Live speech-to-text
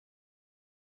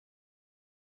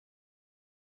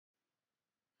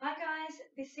Hi guys,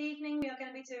 this evening we are going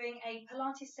to be doing a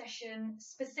Pilates session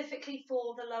specifically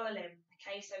for the lower limb.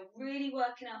 Okay, so really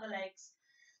working out the legs.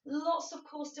 Lots of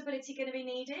core stability going to be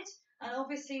needed, and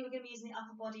obviously we're going to be using the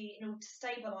upper body in order to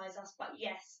stabilise us, but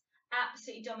yes,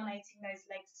 absolutely dominating those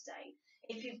legs today.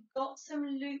 If you've got some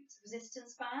looped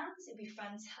resistance bands, it'd be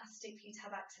fantastic for you to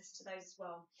have access to those as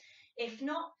well. If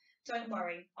not, don't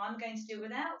worry, I'm going to do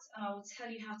it without, and I will tell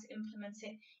you how to implement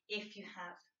it if you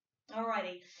have.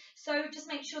 Alrighty, so just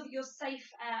make sure that you're safe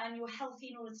and you're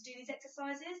healthy in order to do these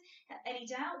exercises. Any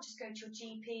doubt, just go to your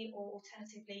GP, or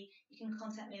alternatively, you can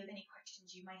contact me with any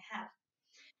questions you may have.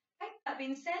 Okay, that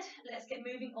being said, let's get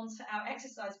moving on to our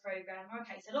exercise program.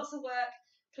 Okay, so lots of work.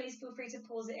 Please feel free to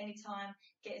pause at any time.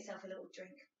 Get yourself a little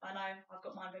drink. I know, I've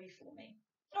got mine ready for me.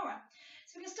 Alright,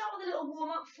 so we're going to start with a little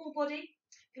warm-up, full body.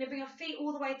 We're going to bring our feet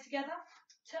all the way together,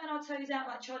 turn our toes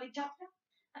out like Charlie Chaplin,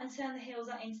 and turn the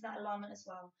heels out into that alignment as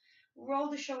well.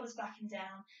 Roll the shoulders back and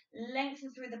down,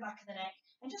 lengthen through the back of the neck,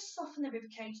 and just soften the rib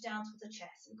cage down towards the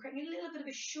chest, and creating a little bit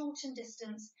of a shortened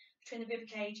distance between the rib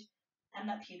cage and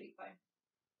that pubic bone.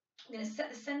 We're going to set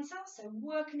the centre, so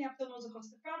working the abdominals across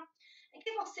the front, and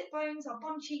give our sit bones, our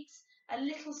bum cheeks, a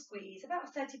little squeeze,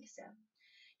 about 30%.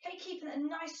 Okay, keeping a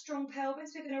nice strong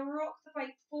pelvis, we're going to rock the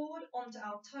weight forward onto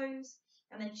our toes,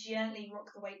 and then gently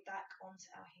rock the weight back onto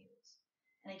our heels.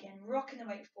 And again, rocking the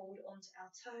weight forward onto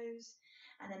our toes,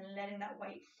 and then letting that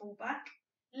weight fall back,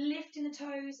 lifting the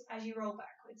toes as you roll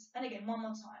backwards. And again, one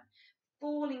more time,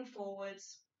 falling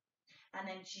forwards, and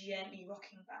then gently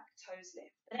rocking back, toes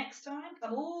lift. The next time,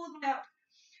 come all the way up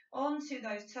onto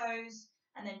those toes,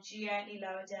 and then gently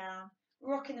lower down,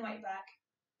 rocking the weight back,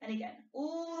 and again,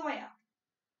 all the way up.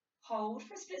 Hold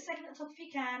for a split second at the top if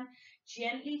you can,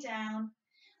 gently down.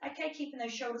 Okay, keeping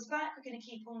those shoulders back, we're going to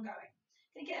keep on going.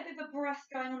 Going to get a bit of a breath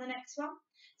going on the next one.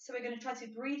 So we're going to try to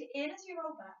breathe in as you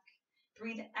roll back,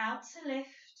 breathe out to lift,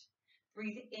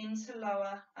 breathe in to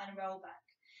lower and roll back.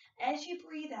 As you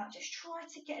breathe out, just try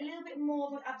to get a little bit more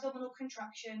of an abdominal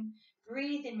contraction.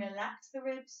 Breathe in, relax the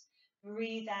ribs.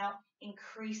 Breathe out,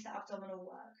 increase the abdominal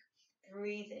work.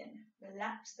 Breathe in,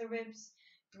 relax the ribs.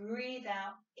 Breathe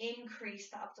out,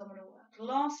 increase the abdominal work.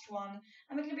 Last one,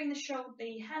 and we're going to bring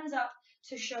the hands up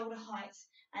to shoulder height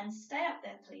and stay up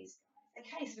there, please.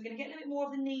 Okay, so we're going to get a little bit more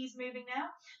of the knees moving now.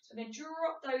 So we're going to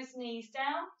drop those knees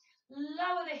down,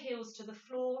 lower the heels to the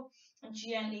floor, and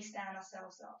gently stand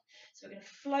ourselves up. So we're going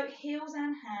to float heels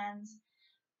and hands,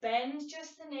 bend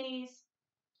just the knees,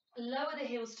 lower the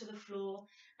heels to the floor,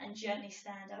 and gently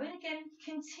stand up. And again,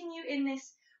 continue in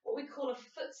this, what we call a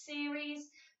foot series,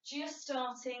 just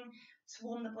starting to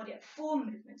warm the body up. 4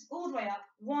 movements, all the way up.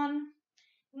 1,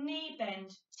 knee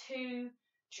bend. 2,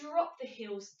 drop the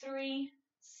heels. 3,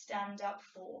 stand up.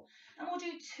 4. And we'll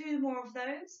do 2 more of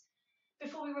those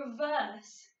before we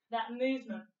reverse that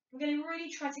movement. We're going to really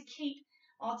try to keep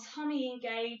our tummy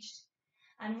engaged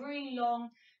and really long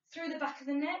through the back of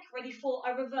the neck, ready for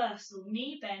a reversal.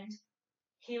 Knee bend,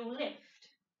 heel lift,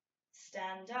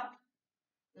 stand up,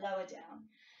 lower down.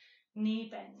 Knee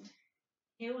bend,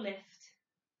 heel lift,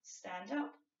 stand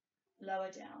up,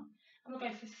 lower down. And we'll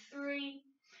go for 3.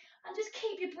 And just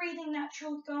keep your breathing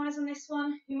natural, guys, on this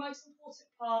one. The most important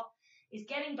part is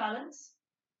getting balance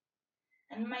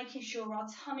and making sure our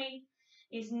tummy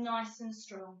is nice and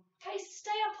strong. Okay, stay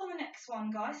up on the next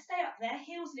one, guys. Stay up there,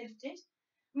 heels lifted.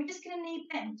 We're just going to knee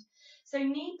bend. So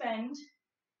knee bend,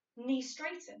 knee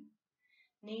straighten.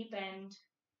 Knee bend,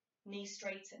 knee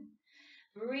straighten.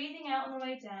 Breathing out on the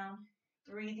way down,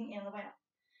 breathing in on the way up.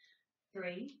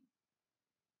 3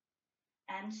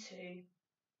 and 2.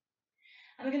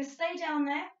 And we're going to stay down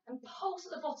there and pulse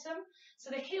at the bottom. So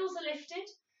the heels are lifted,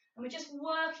 and we're just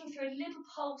working through a little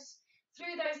pulse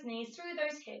through those knees, through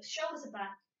those hips, shoulders are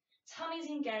back,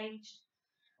 tummy's engaged,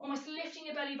 almost lifting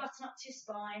your belly button up to your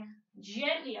spine,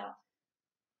 gently up,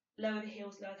 lower the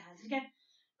heels, lower the hands. And again,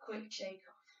 quick shake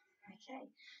off. Okay,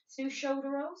 2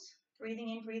 shoulder rolls, breathing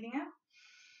in, breathing out,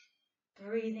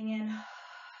 breathing in,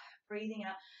 breathing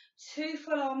out. 2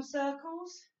 full arm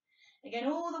circles, again,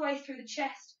 all the way through the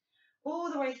chest,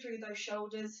 all the way through those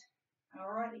shoulders.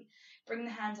 Alrighty, bring the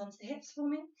hands onto the hips for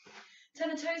me. Turn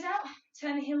the toes out,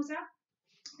 turn the heels out.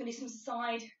 We're going to do some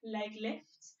side leg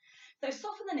lifts. So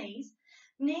soften the knees.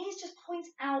 Knees just point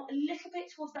out a little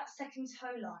bit towards that second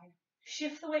toe line.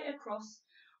 Shift the weight across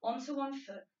onto one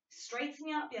foot,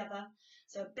 straightening out the other.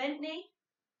 So bent knee,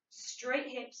 straight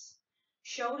hips,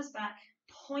 shoulders back,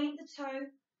 point the toe,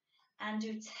 and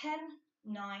do 10,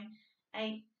 9,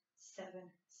 8, 7,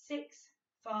 6,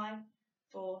 5,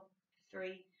 4,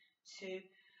 3, 2,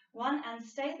 1, and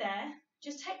stay there.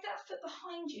 Just take that foot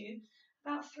behind you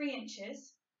about 3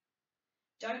 inches.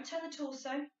 Don't turn the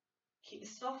torso. Keep the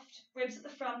soft ribs at the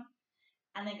front,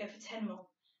 and then go for 10 more.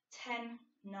 10,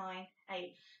 9,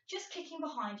 8. Just kicking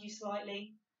behind you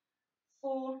slightly.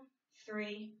 4,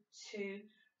 3, 2,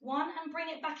 1, and bring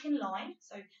it back in line.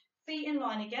 So feet in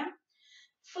line again.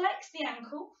 Flex the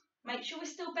ankle. Make sure we're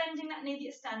still bending that knee that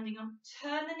you're standing on.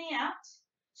 Turn the knee out,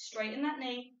 straighten that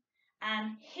knee,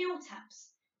 and heel taps.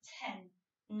 10,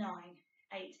 9,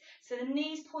 8. So the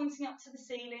knee's pointing up to the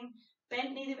ceiling,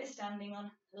 bent knee that we're standing on,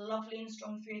 lovely and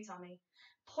strong through your tummy.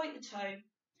 Point the toe,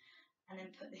 and then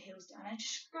put the heels down. And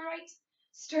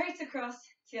straight across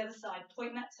to the other side.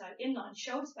 Point that toe, in line,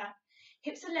 shoulders back,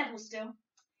 hips are level still.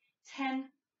 10,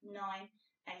 9,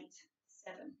 8,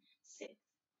 7, 6,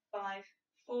 5,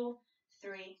 4,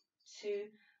 3, 2,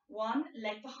 1.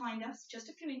 Leg behind us, just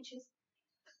a few inches.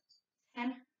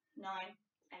 10, 9,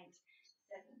 8,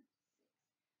 7,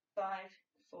 5,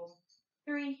 4,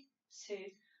 3, 2,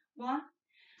 1.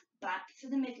 Back to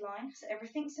the midline, so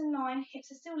everything's in line,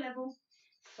 hips are still level.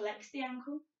 Flex the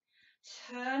ankle,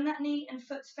 turn that knee and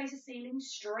foot to face the ceiling,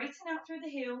 straighten out through the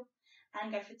heel,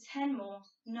 and go for 10 more.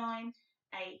 9,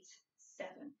 8, 7,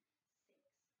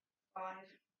 6, 5,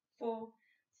 4,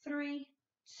 3,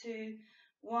 2,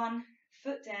 1.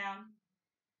 Foot down,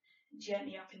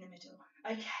 gently up in the middle.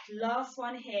 Okay, last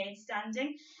one here,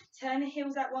 standing. Turn the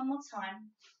heels out one more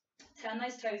time. Turn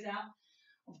those toes out.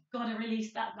 I've got to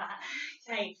release that back.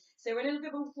 Okay, so we're a little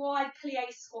bit of a wide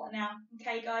plie squat now.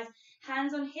 Okay, guys,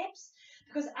 hands on hips,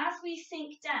 because as we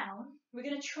sink down, we're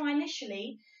going to try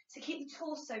initially to keep the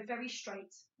torso very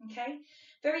straight. Okay,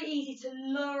 very easy to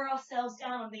lower ourselves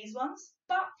down on these ones,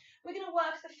 but we're going to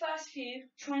work the first few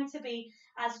trying to be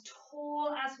as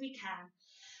tall as we can.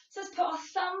 So let's put our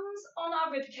thumbs on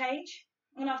our rib cage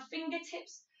and our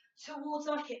fingertips towards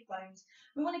our hip bones.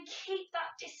 We want to keep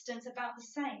that distance about the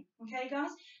same, okay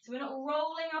guys? So we're not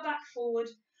rolling our back forward,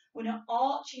 we're not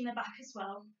arching the back as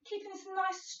well. Keeping this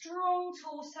nice strong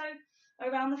torso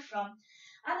around the front.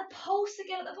 And a pulse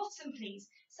again at the bottom, please.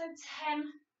 So 10,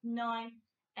 9,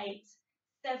 8,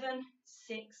 7,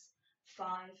 6, 5,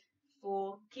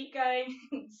 4, keep going,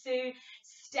 2,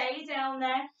 stay down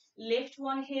there, lift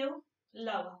one heel,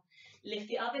 lower, lift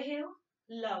the other heel,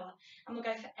 lower, and we'll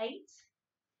go for 8,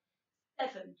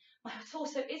 7, my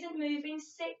torso isn't moving, 6,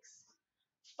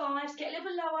 5, get a little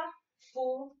bit lower,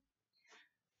 4,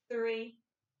 3,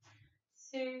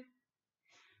 2,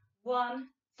 1,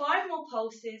 5 more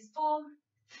pulses, 4,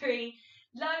 3,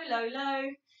 low, low, low,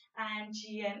 and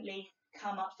gently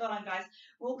come up. Fine, guys,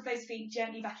 walk those feet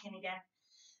gently back in again.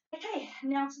 Okay,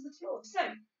 now to the floor. So,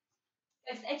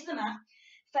 go to the edge of the mat,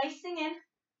 facing in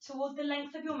towards the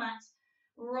length of your mat,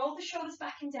 roll the shoulders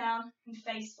back and down and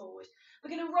face forward. We're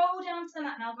going to roll down to the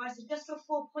mat now, guys, so just for a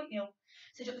 4-point kneel.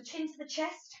 So drop the chin to the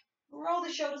chest, roll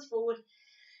the shoulders forward,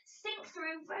 sink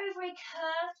through, very, very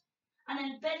curved, and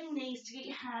then bend knees to get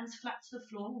your hands flat to the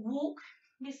floor. Walk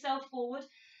yourself forward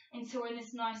until we're in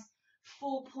this nice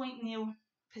 4-point kneel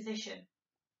position.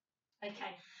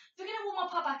 Okay, we're going to warm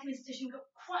up our back in this position. We've got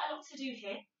quite a lot to do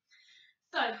here.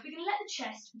 So we're going to let the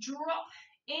chest drop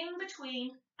in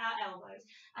between our elbows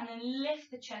and then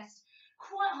lift the chest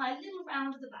quite high, a little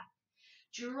round of the back.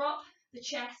 Drop the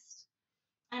chest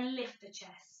and lift the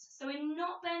chest. So we're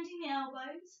not bending the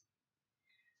elbows.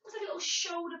 It's like a little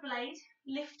shoulder blade.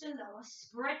 Lift and lower.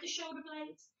 Spread the shoulder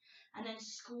blades and then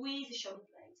squeeze the shoulder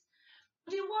blades.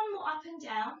 We'll do one more up and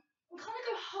down and kind of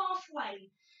go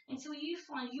halfway until you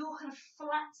find your kind of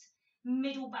flat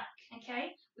middle back,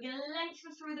 okay? We're going to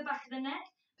lengthen through the back of the neck,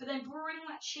 but then bring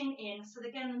that chin in. So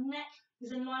again, the neck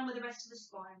is in line with the rest of the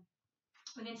spine.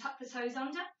 We're going to tuck the toes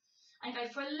under and go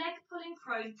for a leg pulling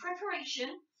crow.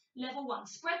 Preparation, level 1.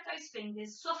 Spread those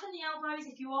fingers, soften the elbows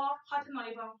if you are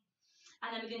hypermobile.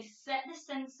 And then we're going to set the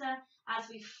sensor as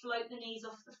we float the knees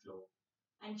off the floor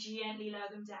and gently lower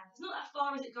them down. It's not that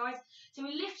far, is it, guys? So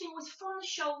we're lifting always from the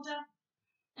shoulder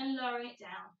and lowering it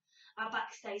down. Our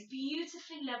back stays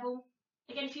beautifully level.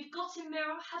 Again, if you've got a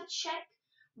mirror, have a check.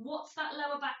 What's that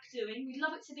lower back doing? We'd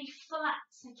love it to be flat,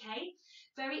 okay?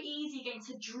 Very easy again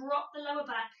to drop the lower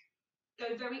back,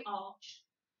 go very arched.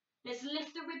 Let's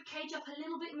lift the rib cage up a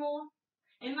little bit more.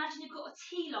 Imagine you've got a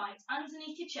tea light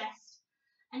underneath your chest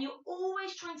and you're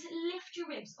always trying to lift your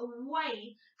ribs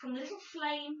away from the little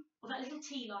flame of that little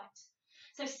tea light.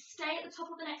 So stay at the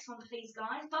top of the next one, please,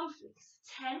 guys. Bum flicks.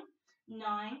 10,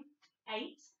 9,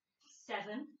 8,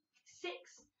 7, 6,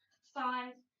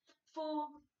 5, 4,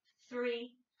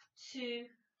 3, 2,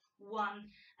 1,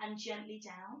 and gently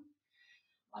down.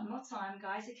 One more time,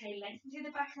 guys. Okay, lengthen through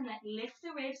the back of the neck, lift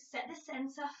the ribs, set the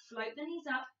center, float the knees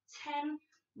up. 10,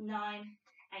 9,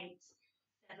 8,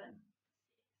 7,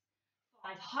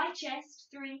 5. High chest.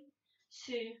 3,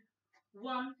 2,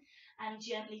 1, and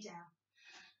gently down.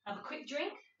 Have a quick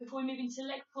drink before we move into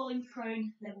leg pulling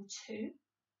prone level 2.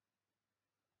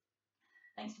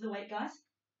 Thanks for the wait, guys.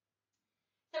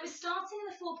 So we're starting in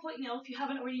the 4-point-0 if you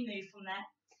haven't already moved from there.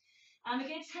 And we're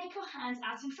going to take our hands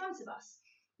out in front of us.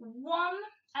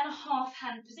 1.5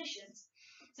 hand positions.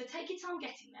 So take your time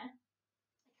getting there.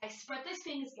 Okay, spread those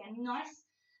fingers again. Nice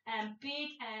big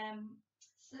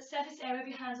surface area of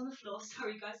your hands on the floor.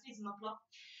 Sorry guys, losing my block.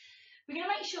 We're going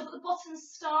to make sure that the bottom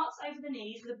starts over the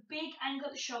knees with a big angle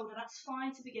at the shoulder. That's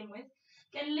fine to begin with.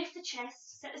 Again, lift the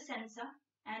chest, set the centre,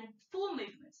 and 4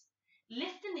 movements.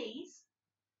 Lift the knees,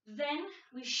 then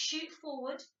we shoot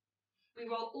forward. We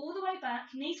roll all the way back,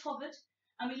 knees hovered,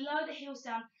 and we lower the heels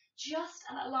down just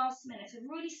at that last minute. So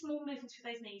really small movements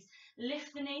with those knees.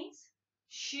 Lift the knees,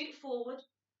 shoot forward,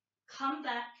 come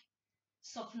back,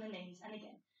 soften the knees. And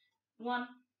again, 1,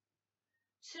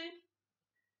 2,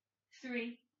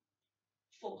 3,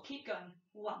 4. Keep going.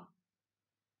 1,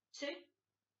 2,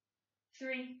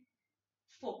 3,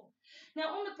 4.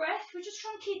 Now on the breath, we're just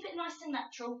trying to keep it nice and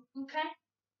natural, okay?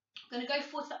 We're going to go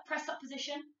forward to that press up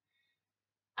position.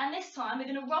 And this time we're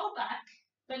going to roll back,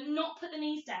 but not put the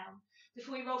knees down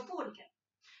before we roll forward again.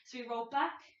 So we roll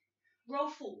back, roll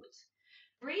forward.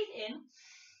 Breathe in,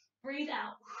 breathe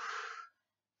out.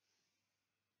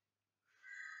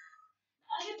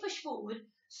 As you push forward,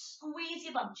 squeeze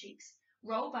your bum cheeks.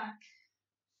 Roll back,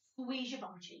 squeeze your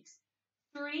bum cheeks.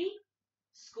 3,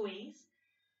 squeeze.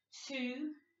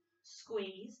 2,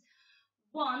 squeeze.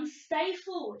 1, stay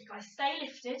forward, guys. Stay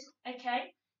lifted,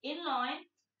 okay? In line,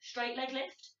 straight leg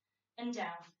lift, and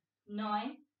down.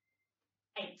 9,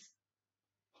 8,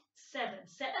 7.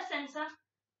 Set the centre.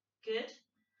 Good.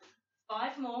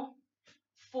 5 more.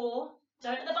 4.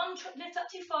 Don't let the bum lift up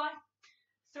too far.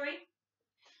 3,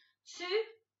 2,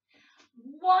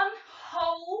 1.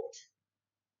 Hold.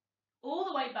 All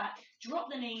the way back. Drop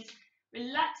the knees.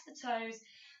 Relax the toes.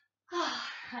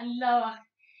 And lower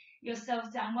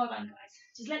yourselves down. Well done, guys.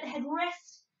 Just let the head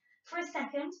rest for a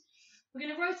second. We're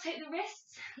going to rotate the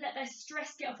wrists. Let their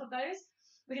stress get off of those.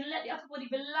 We're going to let the upper body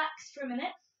relax for a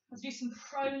minute. Let's do some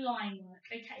prone lying work.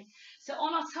 Okay. So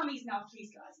on our tummies now,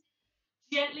 please, guys.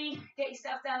 Gently get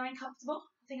yourself down and comfortable.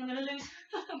 I think I'm going to lose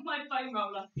my foam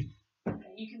roller.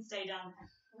 Okay, you can stay down there.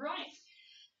 Right.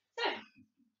 So,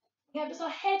 we have just our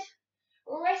head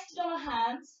rested on our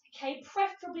hands. Okay,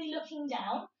 preferably looking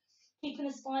down, keeping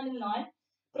the spine in line.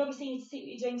 But obviously you need to see what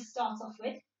you're doing to start off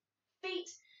with. Feet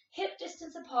hip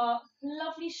distance apart,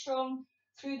 lovely strong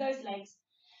through those legs.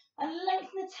 And lengthen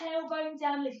the tailbone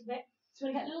down a little bit. So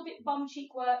we're going to get a little bit bum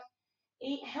cheek work,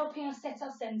 helping us set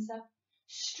our centre.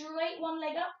 Straight one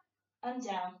leg up and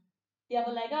down. The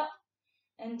other leg up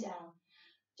and down.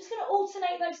 Just going to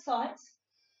alternate those sides.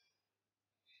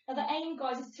 Now the aim,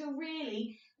 guys, is to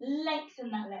really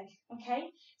lengthen that leg, okay?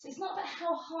 So it's not about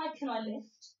how high can I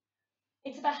lift.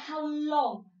 It's about how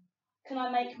long can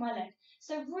I make my leg.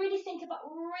 So really think about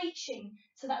reaching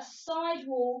to that side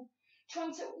wall,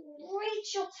 trying to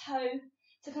reach your toe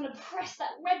to kind of press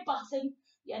that red button.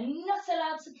 You're not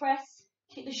allowed to press.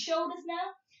 Keep the shoulders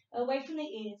now away from the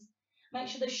ears. Make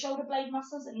sure the shoulder blade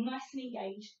muscles are nice and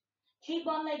engaged. Keep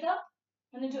one leg up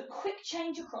and then do a quick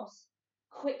change across.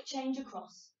 Quick change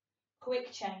across.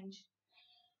 Quick change.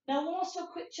 Now whilst you're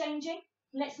quick changing,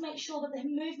 let's make sure that the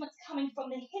movement's coming from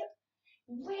the hip.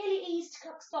 Really easy to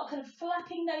start kind of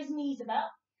flapping those knees about.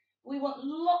 We want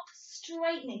locked,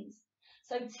 straight knees.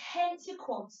 So tense your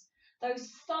quads. Those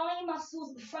thigh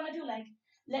muscles at the front of your leg,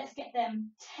 let's get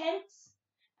them tense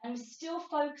and we're still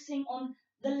focusing on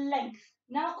the length.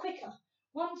 Now quicker.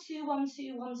 1, 2, 1,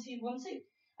 2, 1, 2, 1, 2.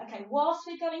 Okay, whilst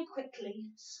we're going quickly,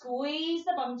 squeeze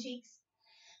the bum cheeks.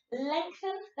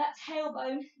 Lengthen that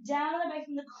tailbone down and away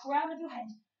from the crown of your head,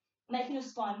 making your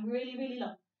spine really, really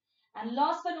long. And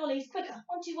last but not least, quicker.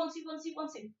 1, 2, 1, 2, 1, 2, 1,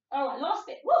 2. All right, last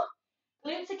bit. Woo!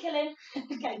 Glutes are killing.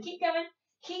 Okay, keep going.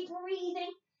 Keep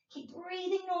breathing. Keep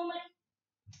breathing normally.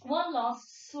 One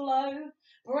last slow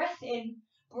breath in,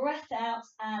 breath out,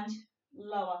 and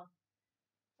lower.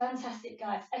 Fantastic,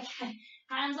 guys. Okay,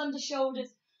 hands under shoulders.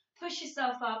 Push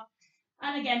yourself up.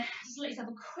 And again, just let yourself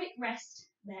a quick rest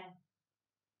there.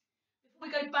 Before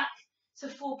we go back to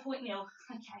 4-point kneel.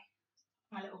 Okay,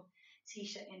 my little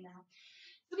t-shirt in now.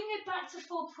 We're going to go back to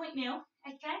 4-point kneel,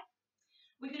 okay?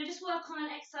 We're going to just work on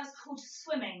an exercise called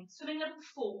swimming level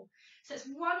 4. So it's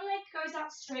one leg goes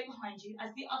out straight behind you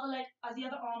as the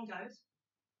other arm goes.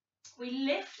 We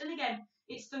lift, and again,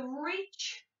 it's the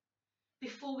reach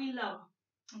before we lower,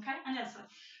 okay? And the other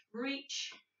side.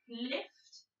 Reach,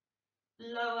 lift,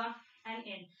 lower, and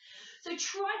in. So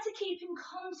try to keep in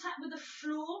contact with the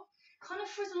floor, kind of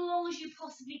for as long as you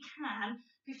possibly can,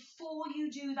 before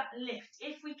you do that lift,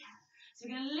 if we can. So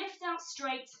we're going to lift out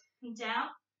straight and down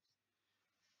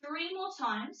 3 more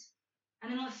times.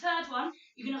 And then on the third one,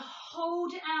 you're going to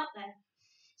hold it out there.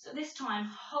 So this time,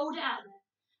 hold it out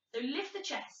there. So lift the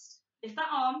chest, lift that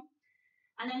arm,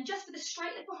 and then just for the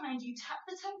straight leg behind you, tap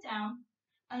the toe down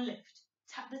and lift.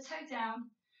 Tap the toe down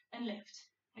and lift.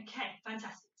 Okay,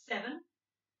 fantastic. 7,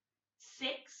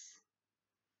 6,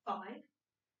 5,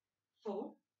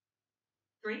 4,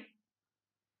 3,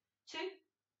 2,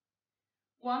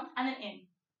 1, and then in.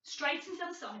 Straight into the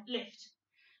other side, lift.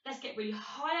 Let's get really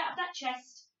high out of that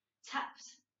chest. Tapped.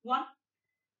 1,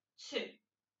 2,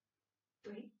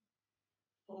 3,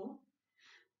 4,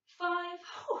 5,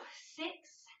 6,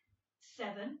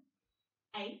 7,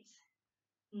 8,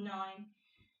 9,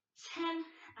 10,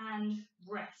 and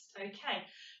rest. Okay,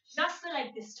 just the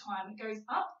leg this time. It goes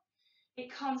up,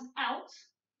 it comes out,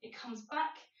 it comes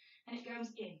back, and it goes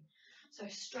in. So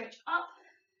stretch up,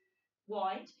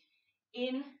 wide,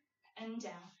 in and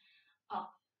down,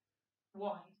 up,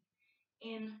 wide,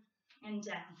 in and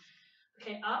down.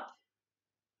 Okay, up,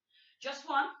 just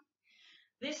one.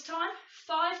 This time,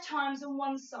 5 times on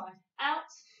one side,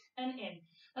 out and in.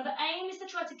 Now the aim is to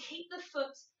try to keep the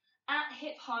foot at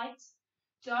hip height.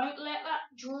 Don't let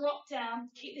that drop down.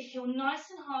 Keep the heel nice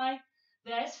and high.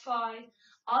 There's 5.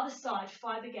 Other side,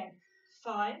 5 again.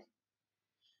 5,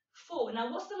 4.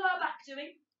 Now what's the lower back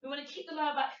doing? We want to keep the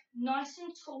lower back nice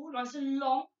and tall, nice and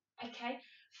long. Okay,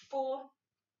 4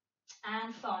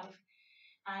 and 5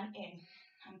 and in.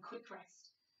 And quick rest.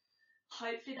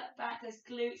 Hopefully that back, those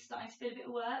glutes starting to feel a bit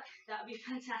of work. That would be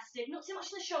fantastic. Not too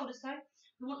much on the shoulders though.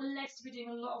 We want the legs to be doing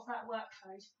a lot of that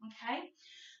workload. Okay.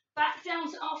 Back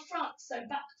down to our front. So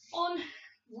back on,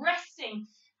 resting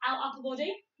our upper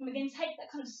body. And we're going to take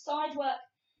that kind of side work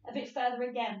a bit further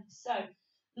again. So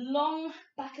long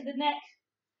back of the neck,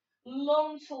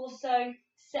 long torso,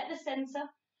 set the center.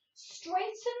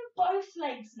 Straighten both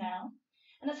legs now.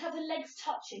 And let's have the legs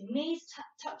touching, knees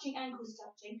touching, ankles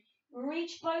touching.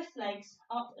 Reach both legs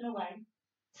up and away.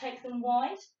 Take them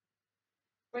wide,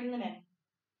 bring them in.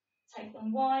 Take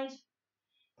them wide,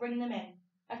 bring them in.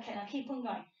 Okay, now keep on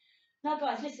going. Now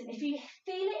guys, listen, if you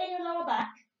feel it in your lower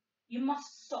back, you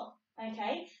must stop,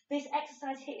 okay? This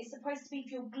exercise here is supposed to be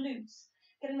for your glutes,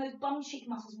 getting those bum cheek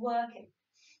muscles working.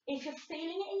 If you're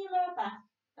feeling it in your lower back,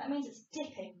 that means it's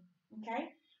dipping, okay?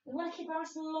 We want to keep a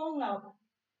nice long lower back.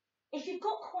 If you've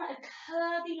got quite a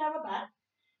curvy lower back,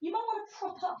 you might want to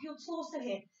prop up your torso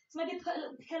here. So maybe put a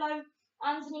little pillow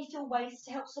underneath your waist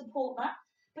to help support that.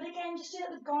 But again, just do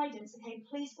that with guidance, okay?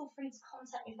 Please feel free to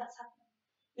contact me if that's happening.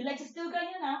 Your legs are still going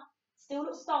in and out, still a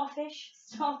little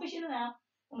starfish in and out.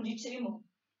 And we'll do 2 more.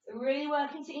 So really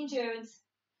working to endurance.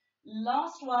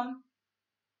 Last one,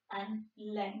 and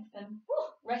lengthen. Woo,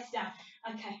 rest down.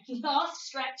 Okay, last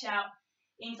stretch out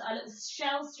into a little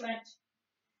shell stretch,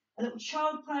 a little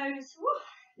child pose.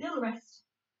 Woo, little rest.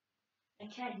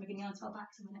 Okay, moving on to our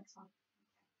backs on the next one.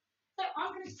 So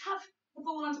I'm going to just have the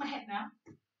ball under my head now,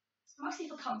 mostly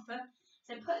for comfort.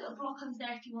 So put a little block under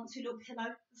there if you want to, a little pillow,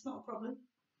 that's not a problem.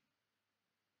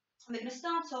 And we're going to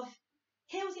start off,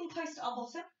 heels in close to our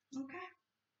bottom, okay?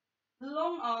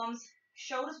 Long arms,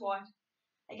 shoulders wide.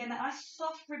 Again, that nice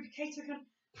soft rib cage, we're kind of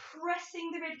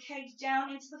pressing the rib cage down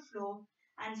into the floor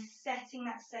and setting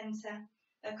that centre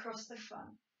across the front.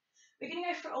 We're going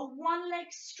to go for a 1-leg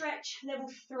stretch,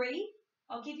 level 3.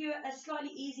 I'll give you a slightly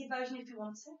easier version if you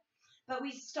want to. But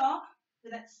we start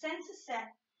with that centre set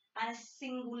and a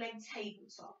single leg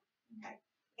tabletop. Okay.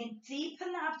 And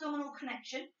deepen the abdominal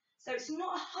connection. So it's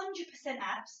not 100%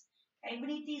 abs. Okay. We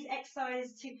need these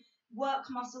exercises to work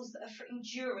muscles that are for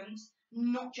endurance,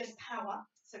 not just power.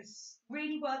 So it's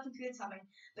really working through the tummy,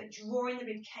 but drawing the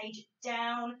rib cage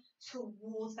down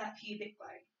towards that pubic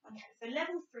bone. Okay. So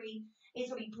level 3 is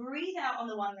where we breathe out on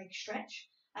the 1-leg stretch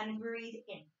and breathe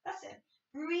in. That's it.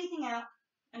 Breathing out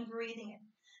and breathing in.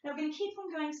 Now we're going to keep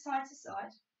on going side to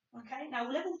side. Okay, now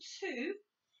level 2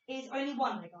 is only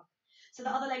 1 leg up. So the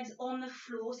other leg's on the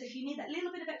floor. So if you need that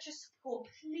little bit of extra support,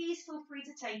 please feel free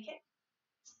to take it.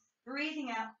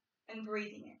 Breathing out and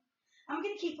breathing in. And we're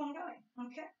going to keep on going.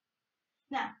 Okay.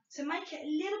 Now, to make it a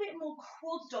little bit more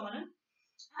quad dominant,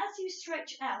 as you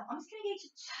stretch out, I'm just going to get you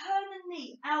to turn the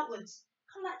knee outwards,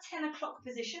 come that 10 o'clock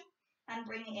position and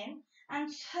bring it in. And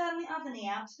turn the other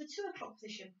knee out to the 2 o'clock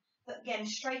position. But again,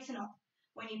 straighten up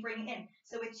when you bring it in.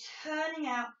 So we're turning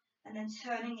out and then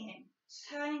turning it in.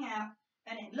 Turning out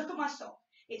and in. Look at my sock.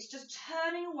 It's just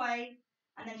turning away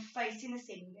and then facing the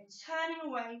ceiling again. Turning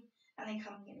away and then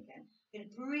coming in again. You're going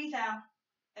to breathe out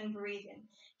and breathe in.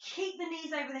 Keep the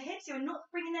knees over the hips. You're not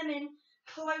bringing them in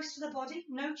close to the body.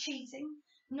 No cheating.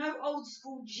 No old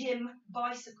school gym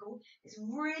bicycle. It's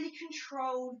really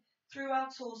controlled through our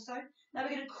torso. Now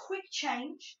we're going to quick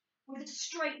change with the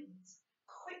straight knees.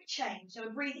 Quick change. So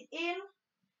breathe in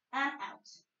and out.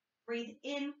 Breathe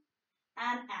in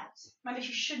and out. Remember,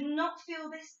 you should not feel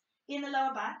this in the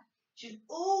lower back. It should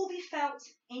all be felt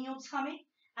in your tummy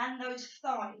and those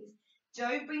thighs.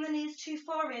 Don't bring the knees too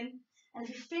far in. And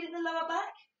if you feel it in the lower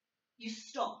back, you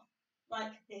stop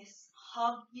like this.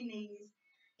 Hug your knees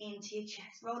into your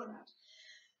chest. Roll around.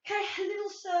 Okay, little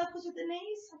circles with the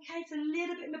knees. Okay, it's a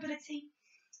little bit of mobility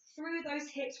through those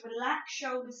hips. Relax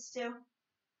shoulders still.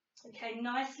 Okay,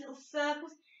 nice little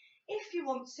circles if you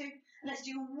want to. And let's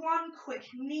do one quick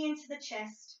knee into the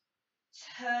chest.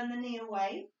 Turn the knee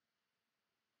away.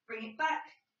 Bring it back.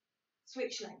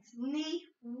 Switch legs. Knee,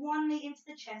 one knee into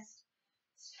the chest.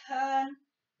 Turn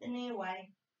the knee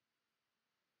away.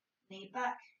 Knee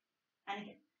back. And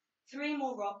again. 3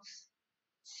 more rocks.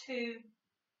 2,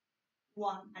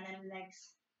 1. And then legs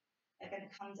are going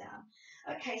to come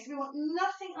down. Okay, so we want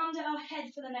nothing under our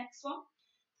head for the next one.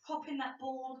 Popping that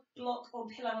ball, block or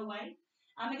pillow away.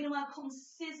 And we're going to work on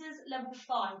scissors level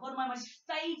 5. One of my most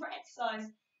favourite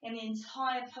exercises in the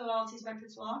entire Pilates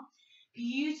repertoire.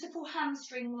 Beautiful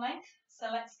hamstring length. So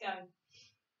let's go.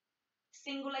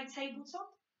 Single leg tabletop.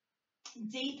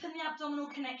 Deepen the abdominal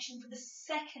connection for the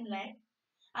second leg.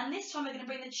 And this time we're going to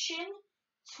bring the chin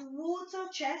towards our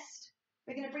chest.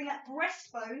 We're going to bring that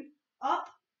breastbone up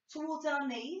towards our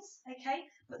knees, okay?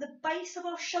 But the base of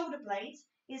our shoulder blades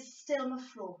is still on the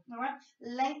floor, all right?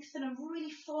 Lengthen and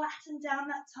really flatten down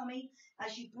that tummy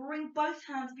as you bring both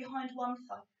hands behind one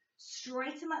thigh.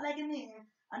 Straighten that leg in the air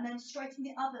and then straighten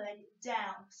the other leg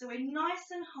down. So we're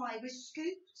nice and high, we're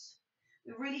scooped,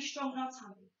 we're really strong in our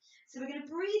tummy. So we're going to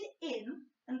breathe in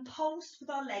and pulse with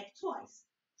our leg twice.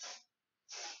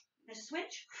 Let's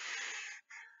switch.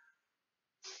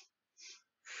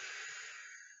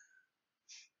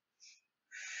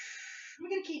 We're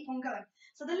going to keep on going.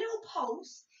 So the little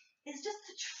pulse is just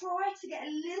to try to get a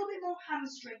little bit more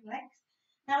hamstring length.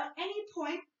 Now at any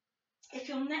point, if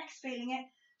your neck's feeling it,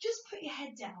 just put your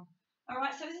head down. All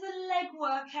right, so this is a leg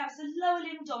workout. It's a lower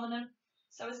limb dominant.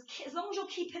 So as long as you're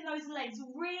keeping those legs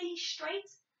really straight,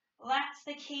 that's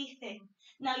the key thing.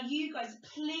 Now you guys,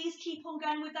 please keep on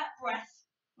going with that breath.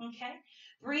 Okay,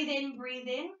 breathe in,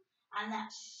 and that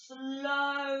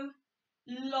slow,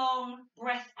 long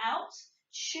breath out.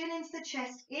 Chin into the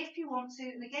chest if you want to.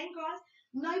 And again, guys,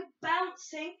 no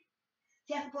bouncing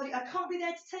the upper body. I can't be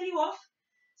there to tell you off.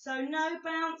 So no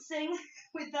bouncing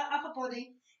with the upper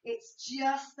body. It's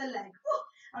just the leg. Woo.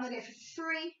 I'm going to go for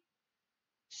 3,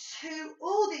 2,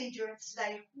 all the endurance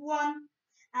today. 1,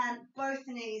 and both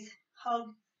knees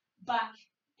hug back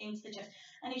into the chest.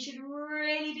 And you should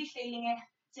really be feeling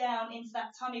it down into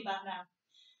that tummy back now.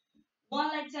 One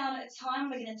leg down at a time,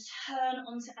 we're going to turn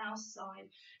onto our side.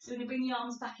 So we're going to bring the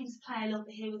arms back into play a little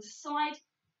bit here with a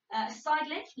side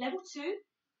lift, level 2.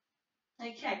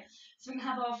 Okay, so we're going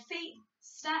to have our feet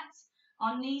stacked,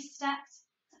 our knees stacked.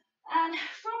 And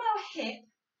from our hip,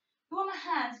 we want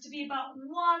our hands to be about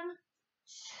 1,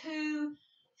 2,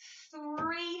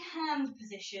 3 hand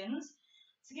positions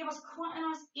to give us quite a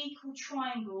nice equal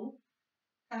triangle.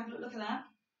 Have a look at that.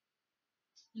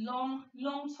 Long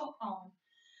top arm.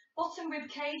 Bottom rib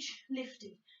cage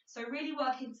lifted. So really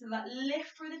working to that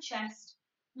lift through the chest,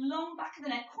 long back of the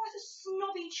neck, quite a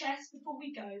snobby chest before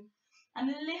we go. And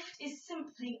the lift is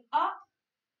simply up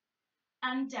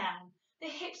and down. The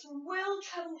hips will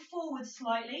travel forward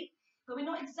slightly, but we're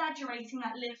not exaggerating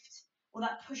that lift or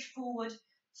that push forward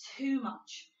too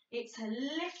much. It's a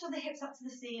lift of the hips up to the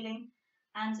ceiling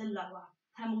and a lower.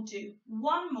 And we'll do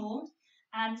one more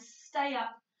and stay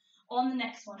up on the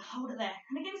next one. Hold it there.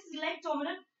 And again, this is leg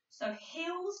dominant. So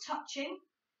heels touching,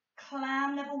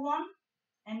 clam level 1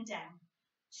 and down.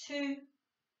 2,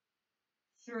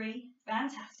 3,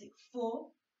 fantastic. 4,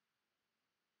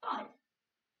 5,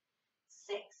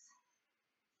 6,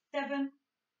 7,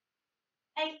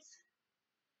 8,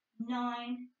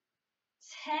 9,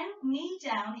 10. Knee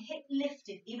down, hip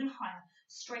lifted, even higher.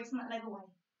 Straighten that leg away.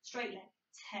 Straight leg.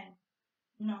 10,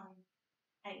 9,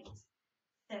 8,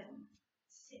 7,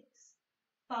 6,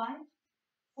 5,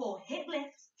 4. Hip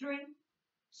lift. 3,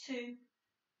 2,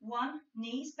 1.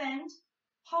 Knees bend.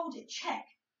 Hold it. Check.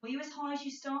 Were you as high as you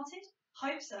started?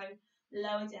 Hope so.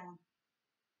 Lower down.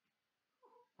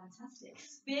 Fantastic.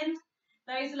 Spin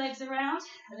those legs around.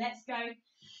 Let's go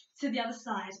to the other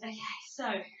side. Okay,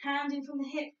 so hand in from the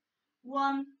hip.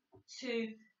 1,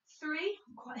 2, 3.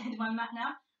 I'm quite ahead of my mat now.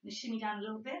 I'm going to shimmy down a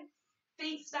little bit.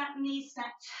 Feet stacked, knees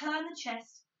stacked. Turn the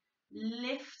chest.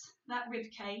 Lift that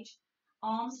rib cage.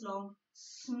 Arms long.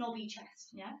 Snobby chest.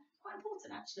 Yeah, quite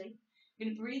important actually. We're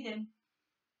going to breathe in,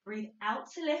 breathe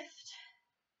out to lift,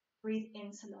 breathe in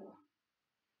to lower.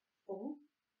 4,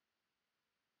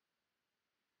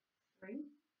 3,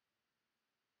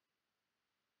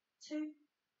 2,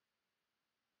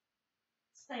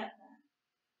 stay up there,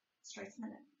 straighten the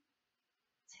leg.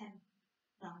 10,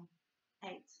 9,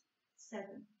 8, 7,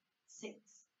 6,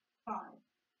 5,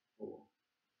 4,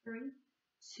 3,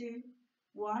 2,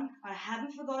 1. I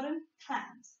haven't forgotten.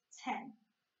 Hands. 10,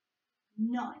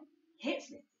 9, hips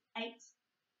lifted. 8,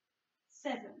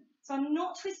 7. So I'm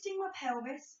not twisting my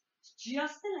pelvis, it's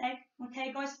just the leg.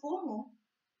 Okay, guys, 4 more.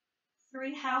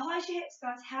 3, how high is your hips,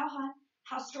 guys? How high?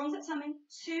 How strong is that tummy?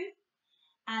 2,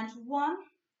 and 1,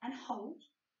 and hold.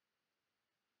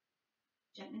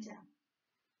 Gently down.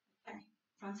 Okay,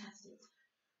 fantastic.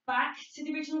 Back to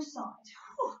the original side.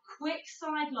 Whew, quick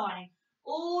side lying,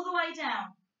 all the way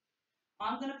down.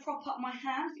 I'm going to prop up my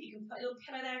hands, but you can put a little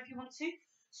pillow there if you want to.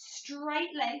 Straight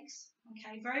legs,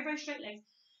 okay, very, very straight legs.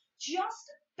 Just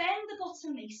bend the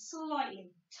bottom knee slightly,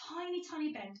 tiny,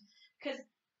 tiny bend, because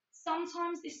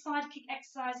sometimes this side kick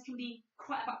exercise can be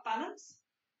quite about balance,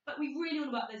 but we really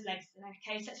want to work those legs then,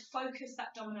 okay? So let's focus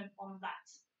that dominant on that.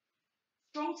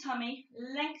 Strong tummy,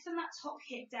 lengthen that top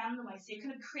hip down the waist. So you're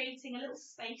kind of creating a little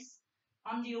space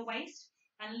under your waist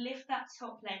and lift that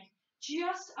top leg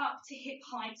just up to hip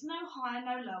height, no higher,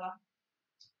 no lower.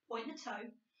 Point the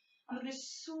toe. I'm going to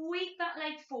sweep that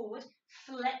leg forward,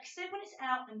 flex it when it's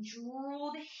out and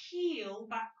draw the heel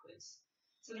backwards.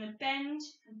 So we're going to bend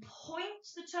and point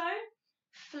the toe,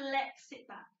 flex it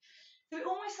back. So we're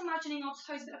almost imagining our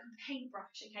toes a bit like a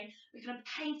paintbrush, okay? We're going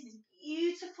to paint this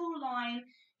beautiful line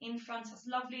in front of us,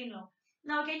 lovely and long.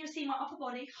 Now again, you'll see my upper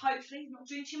body, hopefully, not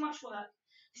doing too much work.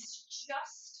 This is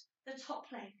just the top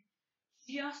leg.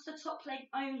 Just the top leg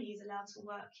only is allowed to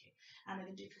work here. And we're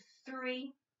going to do for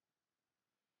 3,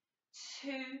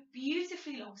 2,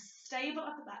 beautifully long, stable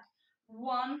upper back.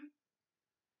 1,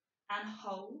 and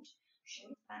hold.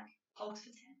 Shoulders back, hold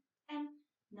for 10,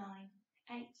 9,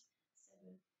 8, 7,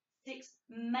 6.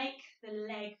 Make the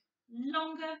leg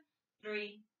longer.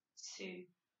 3, 2,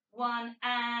 1,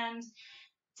 and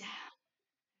down.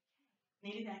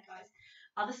 Nearly there, guys.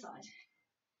 Other side.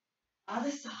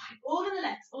 Other side. All in the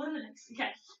legs. All in the legs.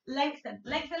 Okay. Lengthen.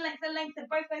 Lengthen, lengthen, lengthen.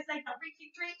 Both those legs up. Reach,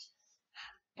 reach, reach.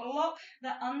 Block the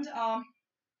underarm.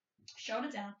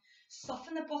 Shoulder down.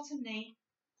 Soften the bottom knee.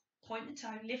 Point the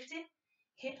toe. Lift it.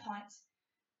 Hip height.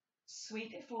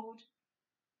 Sweep it forward.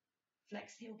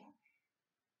 Flex the heel back.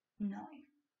 9,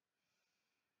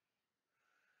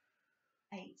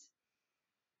 8,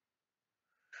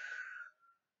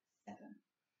 7.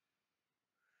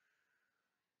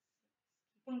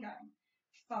 Keep on going.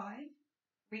 5,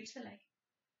 reach the leg.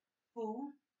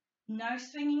 4, no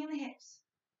swinging in the hips.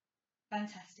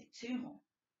 Fantastic. 2 more.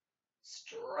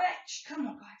 Stretch. Come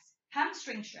on, guys.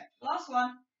 Hamstring stretch. Last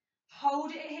one.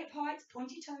 Hold it at hip height.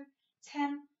 Pointy toe.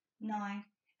 10, 9,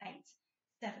 8,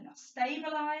 7. Now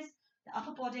stabilize the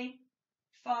upper body.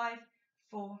 5,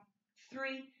 4,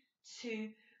 3, 2,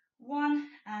 1,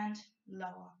 and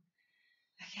lower.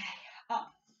 Okay,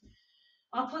 up.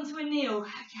 Up onto a kneel.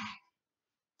 Okay.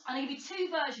 I'm going to give you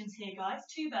 2 versions here, guys.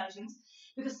 2 versions,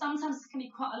 because sometimes it can be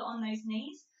quite a lot on those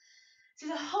knees. So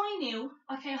it's a high kneel.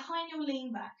 Okay, a high kneel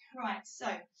lean back. Right, so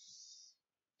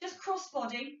just cross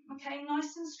body. Okay,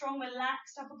 nice and strong,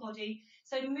 relaxed upper body.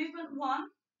 So movement 1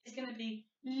 is going to be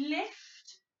lift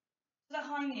to the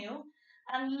high kneel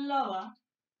and lower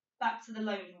back to the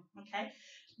low kneel. Okay,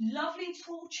 lovely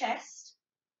tall chest.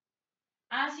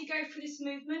 As you go through this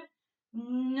movement,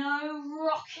 no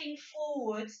rocking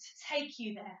forwards to take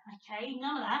you there, okay?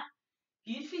 None of that.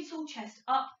 Beautifully tall chest,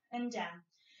 up and down.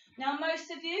 Now, most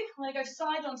of you, I'm going to go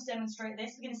side on to demonstrate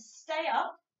this. We're going to stay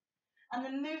up, and the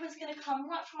movement's going to come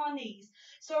right from our knees.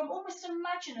 So I'm almost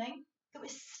imagining that we're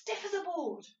stiff as a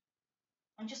board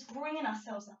and just bringing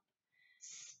ourselves up.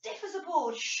 Stiff as a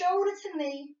board, shoulder to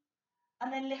knee,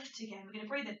 and then lift again. We're going to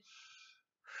breathe in.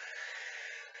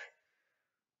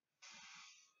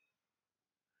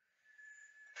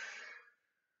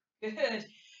 Good.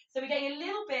 So we're getting a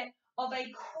little bit of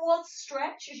a quad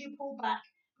stretch as you pull back.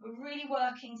 We're really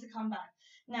working to come back.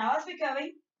 Now, as we're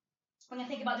going, we're going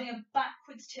to think about doing a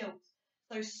backwards tilt.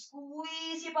 So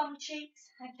squeeze your bum cheeks,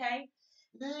 okay?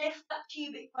 Lift that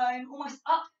pubic bone almost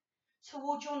up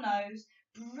towards your nose.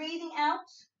 Breathing out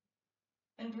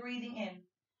and breathing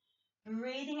in.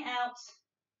 Breathing out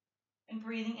and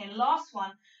breathing in. Last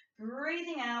one.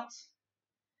 Breathing out,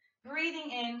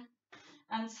 breathing in,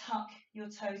 and tuck your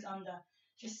toes under.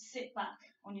 Just sit back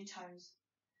on your toes.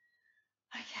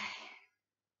 Okay,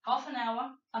 half an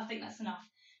hour, I think that's enough.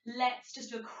 Let's just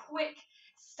do a quick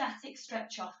static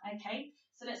stretch off, okay?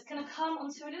 So let's kind of come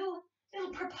onto a little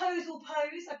little proposal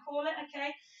pose, I call it, okay?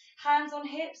 Hands on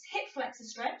hips, hip flexor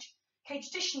stretch. Okay,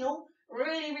 traditional,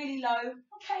 really, really low.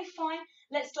 Okay, fine.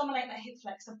 Let's dominate that hip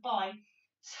flexor by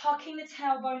tucking the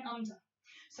tailbone under.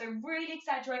 So really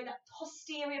exaggerate that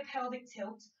posterior pelvic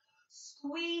tilt.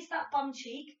 Squeeze that bum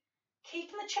cheek,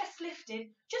 keeping the chest lifted.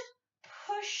 Just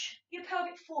push your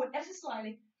pelvic forward ever so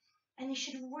slightly, and you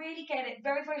should really get it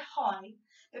very, very high,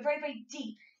 but very, very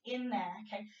deep in there,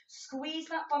 okay? Squeeze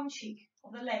that bum cheek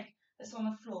or the leg that's on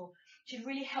the floor. It should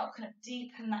really help kind of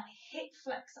deepen that hip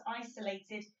flexor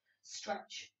isolated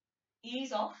stretch.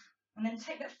 Ease off, and then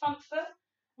take that front foot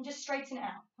and just straighten it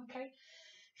out, okay?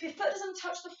 If your foot doesn't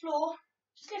touch the floor,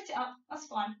 just lift it up, that's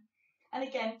fine. And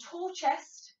again, tall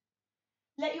chest.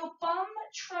 Let your bum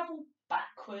travel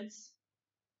backwards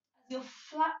as your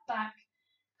flat back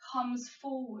comes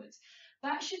forward.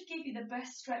 That should give you the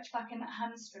best stretch back in that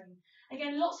hamstring.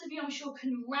 Again, lots of you, I'm sure,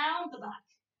 can round the back.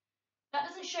 That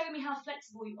doesn't show me how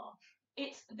flexible you are.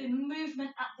 It's the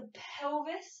movement at the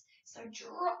pelvis. So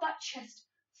drop that chest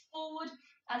forward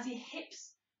as your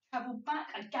hips travel back.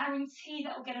 I guarantee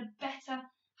that will get a better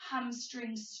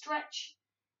hamstring stretch,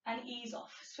 and ease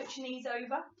off. Switch knees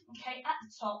over. Okay, at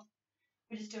the top,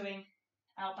 we're just doing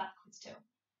our backwards tilt.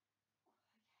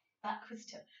 Backwards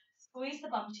tilt. Squeeze the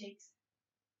bum cheeks.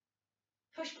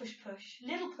 Push, push, push.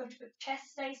 Little push, but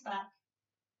chest stays back.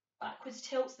 Backwards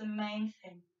tilt's the main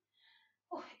thing.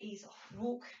 Oh, ease off.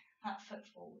 Walk that foot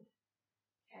forward.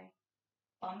 Okay.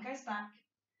 Bum goes back.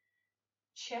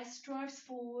 Chest drives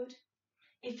forward.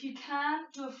 If you can,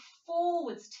 do a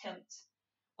forwards tilt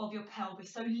of your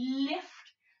pelvis. So lift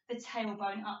the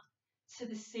tailbone up to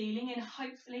the ceiling, and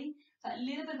hopefully that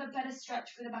little bit of a better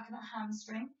stretch for the back of that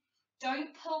hamstring.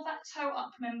 Don't pull that toe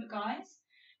up, remember, guys.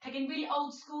 Again, really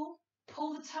old school.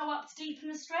 Pull the toe up to deepen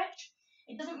the stretch.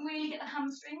 It doesn't really get the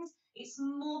hamstrings. It's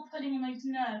more pulling on those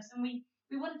nerves, and we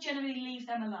want to generally leave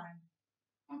them alone.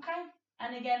 Okay?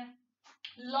 And again,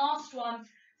 last one,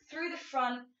 through the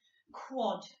front,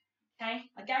 quad. Okay?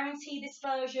 I guarantee this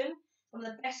version is one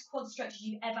of the best quad stretches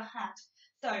you've ever had.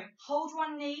 So hold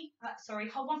one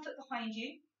foot behind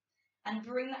you, and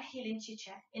bring that heel into your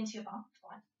chest, into your bum.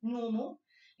 Fine. Normal.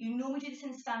 You normally do this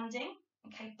in standing.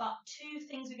 Okay, but two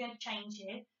things we're going to change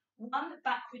here. One,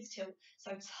 backwards tilt.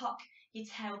 So tuck your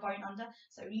tailbone under.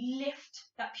 So lift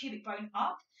that pubic bone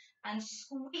up and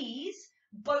squeeze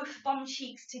both bum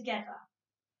cheeks together.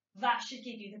 That should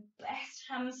give you the best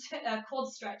quad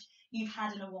stretch you've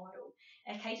had in a while.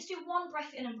 Okay, just do one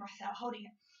breath in and breath out, holding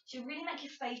it. Should really make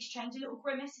your face change. A little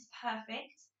grimace is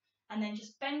perfect. And then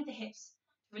just bend the hips,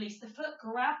 release the foot,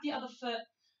 grab the other foot,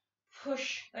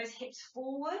 push those hips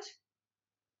forward.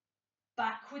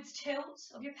 Backwards tilt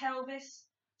of your pelvis.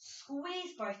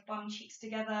 Squeeze both bum cheeks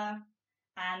together.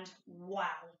 And wow,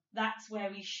 that's where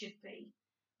we should be.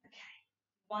 Okay,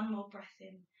 one more breath in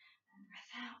and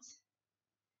breath out.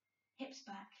 Hips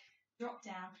back, drop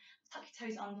down, tuck your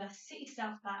toes under, sit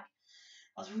yourself back.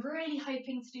 I was really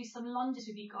hoping to do some lunges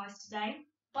with you guys today,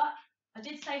 but I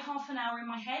did say half an hour in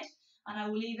my head, and I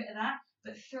will leave it at that,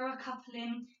 but throw a couple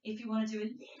in if you want to do a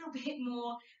little bit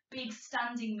more big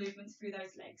standing movements through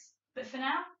those legs. But for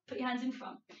now, put your hands in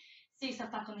front. Sit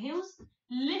yourself back on the heels,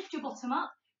 lift your bottom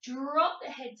up, drop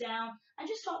the head down, and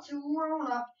just start to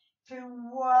roll up through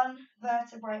one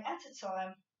vertebrae at a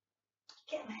time.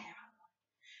 Get my hair out.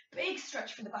 Big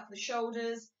stretch for the back of the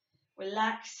shoulders.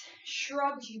 Relax,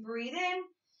 shrug as you breathe in.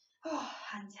 Oh,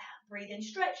 hands down, breathe in,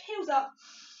 stretch, heels up.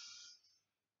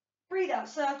 Breathe out,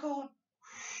 circle.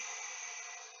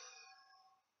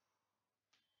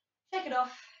 Shake it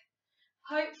off.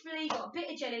 Hopefully you've got a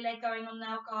bit of jelly leg going on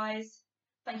now, guys.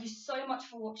 Thank you so much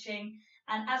for watching.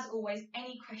 And as always,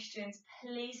 any questions,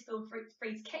 please feel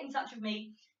free to get in touch with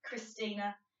me,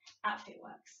 Kristina, at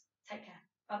Fitworxs. Take care.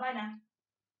 Bye-bye now.